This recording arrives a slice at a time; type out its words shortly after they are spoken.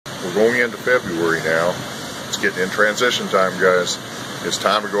we're going into February now. It's getting in transition time, guys. It's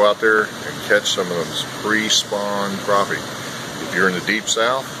time to go out there and catch some of those pre-spawn crappie. If you're in the deep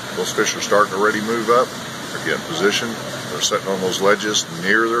south, those fish are starting to already move up. They're getting positioned. They're sitting on those ledges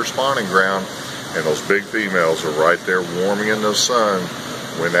near their spawning ground, and those big females are right there warming in the sun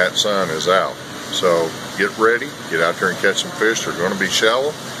when that sun is out. So get ready, get out there and catch some fish. They're going to be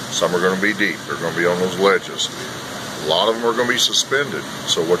shallow, some are going to be deep. They're going to be on those ledges. A lot of them are going to be suspended.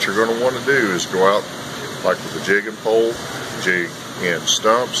 So what you're going to want to do is go out like with a jigging pole, jig in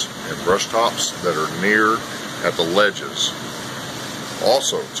stumps and brush tops that are near at the ledges.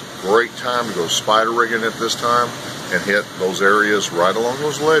 Also, it's a great time to go spider rigging at this time and hit those areas right along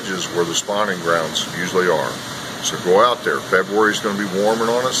those ledges where the spawning grounds usually are. So go out there. February is going to be warming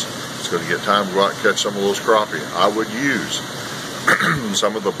on us. It's going to get time to go out and catch some of those crappie. I would use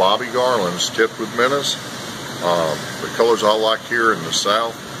some of the Bobby Garlands tipped with minnows. The colors I like here in the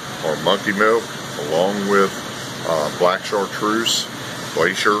south are monkey milk along with black chartreuse,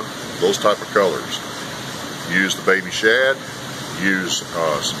 glacier, those type of colors. Use the baby shad. Use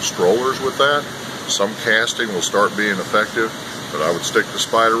some strollers with that. Some casting will start being effective, but I would stick to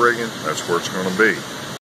spider rigging. That's where it's going to be.